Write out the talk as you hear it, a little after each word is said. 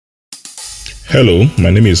Hello, my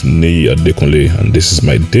name is Neyi Adekunle, and this is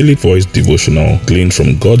my daily voice devotional gleaned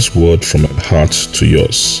from God's word from my heart to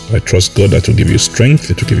yours. I trust God that will give you strength,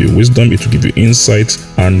 it will give you wisdom, it will give you insight,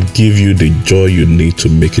 and give you the joy you need to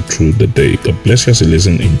make it through the day. God bless you as you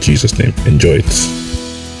listen in Jesus' name. Enjoy it.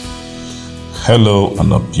 Hello,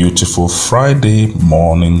 and a beautiful Friday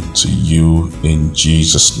morning to you in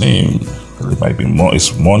Jesus' name. It might be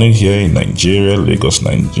it's morning here in Nigeria, Lagos,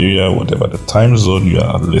 Nigeria, whatever the time zone you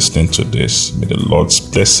are listening to this. May the Lord's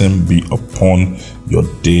blessing be upon your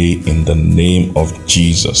day in the name of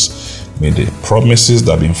Jesus. May the promises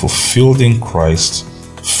that have been fulfilled in Christ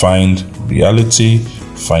find reality,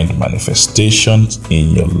 find manifestations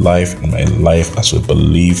in your life, in my life, as we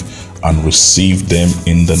believe and receive them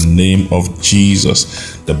in the name of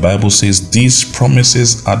Jesus. The Bible says these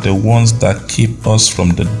promises are the ones that keep us from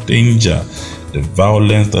the danger, the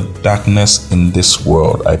violence, the darkness in this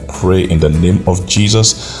world. I pray in the name of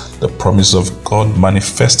Jesus, the promise of God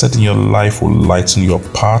manifested in your life will lighten your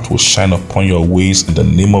path, will shine upon your ways in the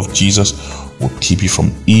name of Jesus, will keep you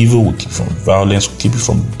from evil, will keep you from violence, will keep you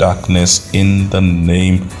from darkness in the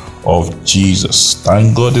name of Jesus.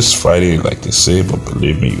 Thank God it's Friday, like they say, but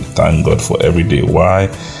believe me, thank God for every day. Why?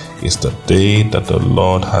 It's the day that the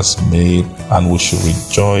Lord has made, and we should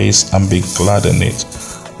rejoice and be glad in it.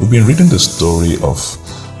 We've been reading the story of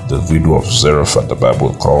the widow of Zarephath, the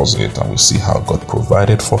Bible calls it, and we see how God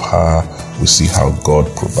provided for her. We see how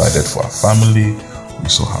God provided for her family. We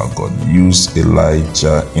saw how God used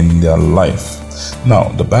Elijah in their life. Now,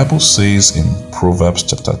 the Bible says in Proverbs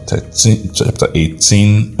chapter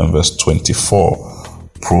 18 and verse 24,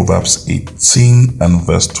 Proverbs 18 and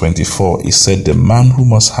verse 24, it said, the man who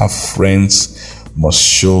must have friends must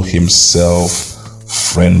show himself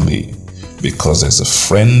friendly, because there's a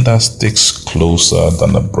friend that sticks closer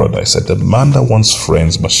than a brother. I said, the man that wants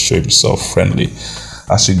friends must show himself friendly.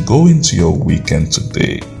 As you go into your weekend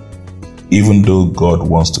today, even though God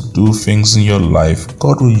wants to do things in your life,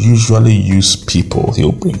 God will usually use people.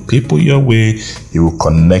 He'll bring people your way. He will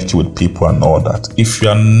connect you with people and all that. If you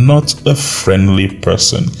are not a friendly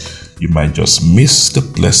person, you might just miss the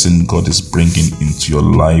blessing God is bringing into your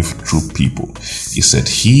life through people. He said,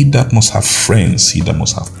 he that must have friends, he that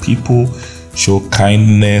must have people, show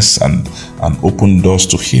kindness and open doors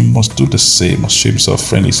to him, must do the same, must show himself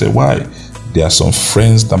friendly. He said, why? There are some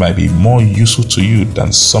friends that might be more useful to you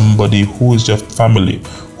than somebody who is your family,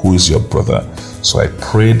 who is your brother. So I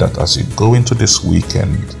pray that as you go into this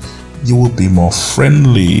weekend, you will be more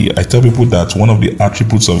friendly. I tell people that one of the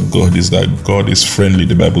attributes of God is that God is friendly.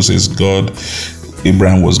 The Bible says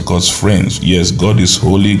Abraham was God's friend. Yes, God is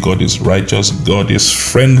holy, God is righteous, God is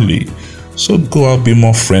friendly. So go out, be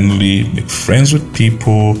more friendly, make friends with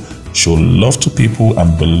people, show love to people,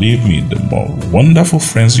 and believe me, the more wonderful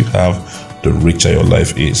friends you have, the richer your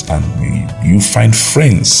life is, and you find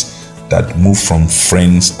friends that move from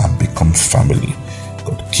friends and become family.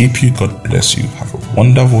 God keep you, God bless you. Have a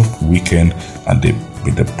wonderful weekend, and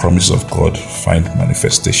with the promise of God, find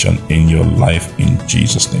manifestation in your life in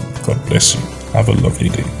Jesus' name. God bless you. Have a lovely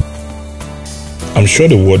day. I'm sure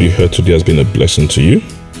the word you heard today has been a blessing to you.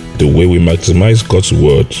 The way we maximize God's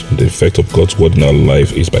word, the effect of God's word in our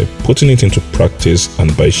life, is by putting it into practice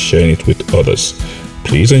and by sharing it with others.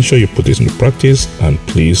 Please ensure you put this into practice, and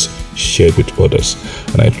please share it with others.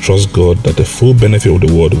 And I trust God that the full benefit of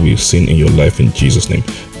the word will be seen in your life in Jesus' name.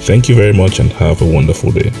 Thank you very much, and have a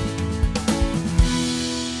wonderful day.